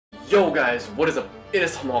Yo guys, what is up? It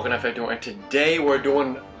is Tom Hawk and F8 and today we're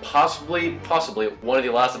doing possibly one of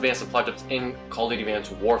the last advanced supply drops in Call of Duty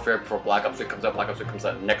Advanced Warfare before Black Ops 3 comes out. Black Ops 3 comes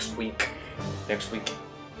out next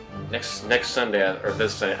Sunday or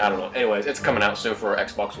this Sunday, I don't know. Anyways, it's coming out soon for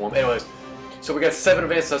Xbox One. Anyways, so we got 7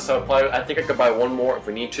 advanced supply. I think I could buy one more if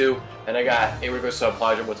we need to, and I got a regular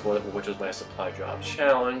supply drop which was my supply drop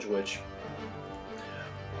challenge, which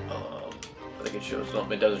I think it shows. No,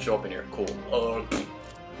 it doesn't show up in here. Cool.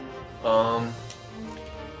 No,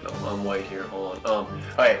 I'm white here. Hold on.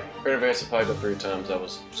 Alright, we're gonna advance supply drop 3 times. That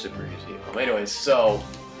was super easy. Anyways, so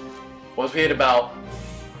once we hit about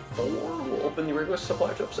 4, we'll open the regular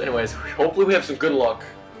supply drops. Anyways, hopefully we have some good luck.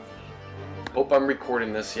 Hope I'm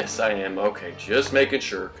recording this. Yes, I am. Okay, just making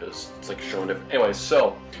sure because it's like showing different. Anyways,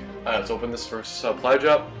 so let's open this first supply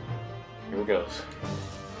drop. Here it goes.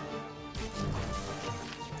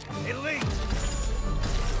 Elite.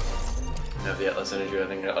 I have the Atlas Energy, I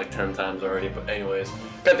think I got like 10 times already, but anyways.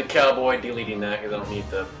 Got the Cowboy, deleting that because I don't need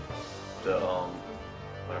the what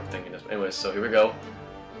I'm thinking is. Anyways, so here we go.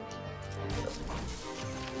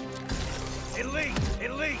 Elite.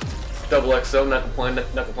 Double XO, not complaining,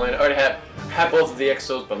 not complaining. I already had both of the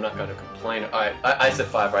XOs, but I'm not gonna complain. Alright, I said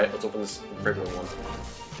 5, right? Let's open this regular one.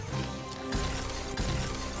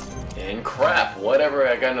 And crap, whatever,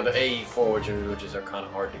 I got another AE4, which is are kinda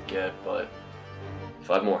hard to get, but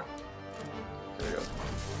 5 more. There we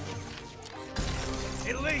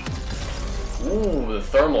go. Elite. Ooh, the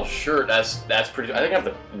thermal shirt. That's pretty. I think I have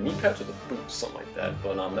the knee pads or the boots, something like that.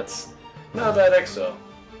 But that's not a bad EXO.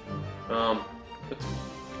 It's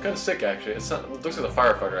kind of sick actually. It's not. It looks like a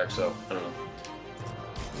firefighter EXO. I don't know.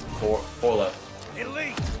 Four left.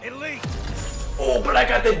 Elite. Oh, but I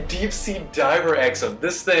got the deep sea diver EXO.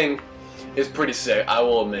 This thing is pretty sick. I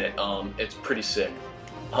will admit. It's pretty sick.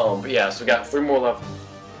 But yeah. So we got 3 more left.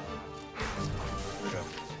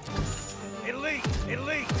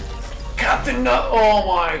 Elite. Captain Nut! Oh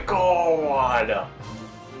my god!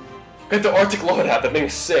 Got the Arctic Load hat, that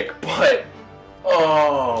thing's sick, but...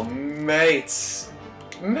 Oh, mates!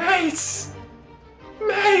 Mates!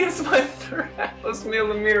 It's my 3rd Atlas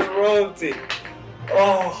millimeter royalty!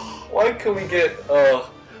 Oh, why can we get... I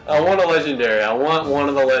want a legendary. I want one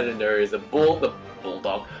of the legendaries. The Bulldog,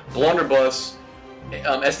 Blunderbuss,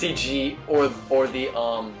 STG, or the,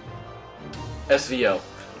 SVO.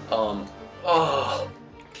 Oh,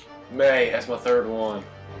 May, that's my 3rd one.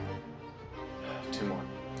 2 more.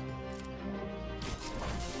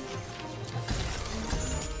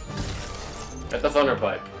 Got the Thunder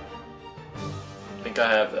Pipe. I think I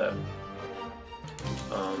have that.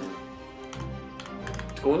 Let's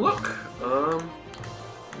go and look.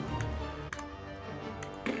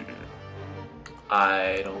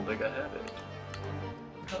 I don't think I have it.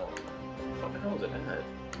 Oh, what the hell is it at?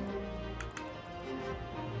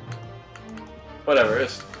 Whatever,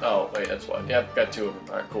 it's... Oh, wait, that's why. Yeah, got 2 of them.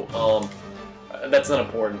 Alright, cool. That's not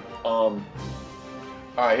important.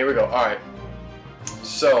 Alright, here we go. Alright.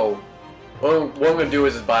 So, what I'm gonna do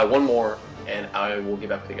is buy 1 more, and I will get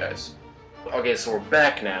back with you guys. Okay, so we're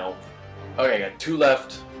back now. Okay, I got 2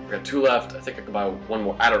 left. I got 2 left. I think I can buy 1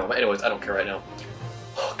 more. I don't know, but anyways, I don't care right now.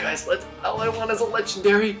 Oh, guys, all I want is a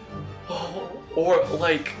legendary. Oh, or,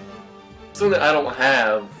 like... something that I don't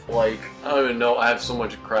have, like, I don't even know, I have so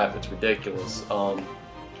much crap, it's ridiculous. I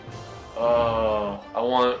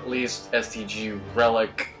want at least STG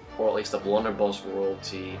Relic, or at least a Blunderbuss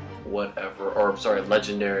royalty, whatever, or, sorry,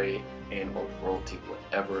 legendary, and or royalty,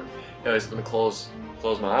 whatever. Anyways, let me close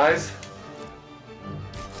my eyes.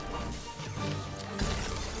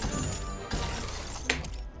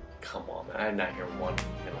 Come on, man, I did not hear 1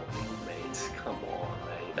 penalty, mate. Come on,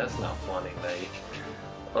 mate, that's not funny, mate.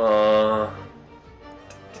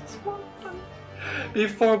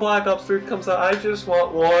 Before Black Ops 3 comes out, I just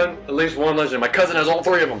want at least one legend. My cousin has all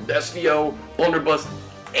 3 of them. The SVO, Blunderbuss,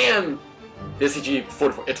 and the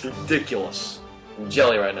SCG-44. It's ridiculous. I'm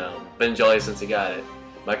jelly right now. Been jelly since he got it.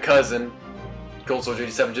 My cousin, Gold Soldier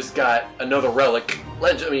 87, just got another relic.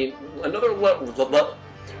 Another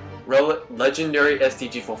legendary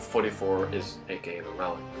STG-44 is aka the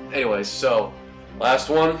relic. Anyways, so last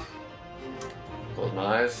one. Close my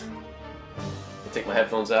eyes. I'll take my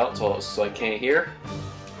headphones out so I can't hear.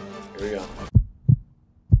 Here we go.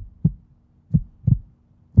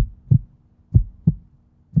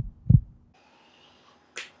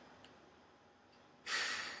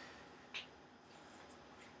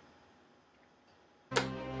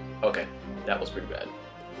 Okay, that was pretty bad.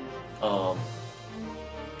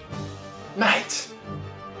 Mate!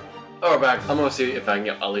 Alright, back. I'm gonna see if I can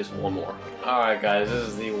get at least 1 more. Alright, guys, this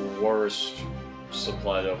is the worst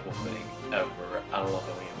supply double thing ever. I don't know if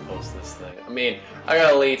I'm even post this thing. I mean, I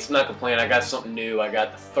got elites, I'm not complaining. I got something new. I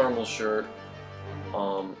got the thermal shirt,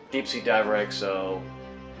 Deep Sea Diver XO.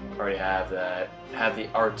 Already have that. Have the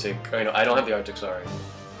Arctic. I don't have the Arctic. Sorry.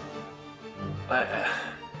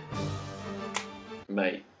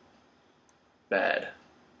 Mate. Bad.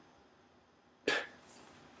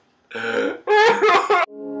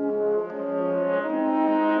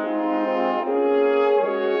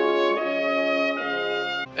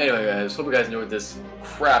 Anyway guys, hope you guys enjoyed this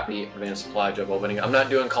crappy Advanced Supply Drop opening. I'm not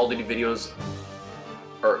doing Call of Duty videos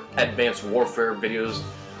or Advanced Warfare videos.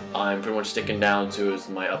 I'm pretty much sticking down to is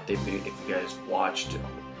my update video if you guys watched.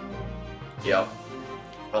 Yep.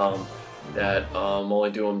 I'm only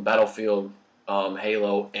doing Battlefield,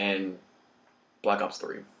 Halo, and Black Ops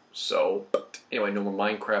 3. So, anyway, no more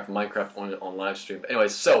Minecraft on live stream. Anyway,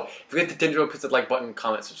 so, if you get the intro, hit the like button,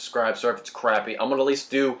 comment, subscribe. Sorry if it's crappy. I want to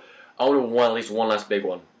want at least one last big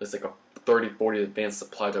one. It's like a 30-40 Advanced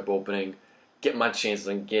Supply Drop opening. Get my chances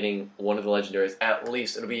on getting one of the legendaries. At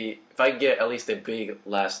least, it'll be, if I get at least a big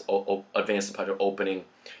last Advanced Supply Drop opening,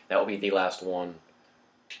 that will be the last one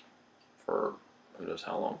for who knows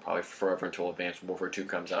how long. Probably forever until Advanced Warfare 2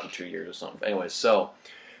 comes out in 2 years or something. Anyway, so,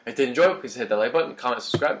 if you did enjoy it, please hit that like button, comment,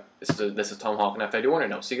 subscribe. This is Tom Hawk and FID Warner.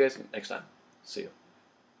 Now, see you guys next time. See you.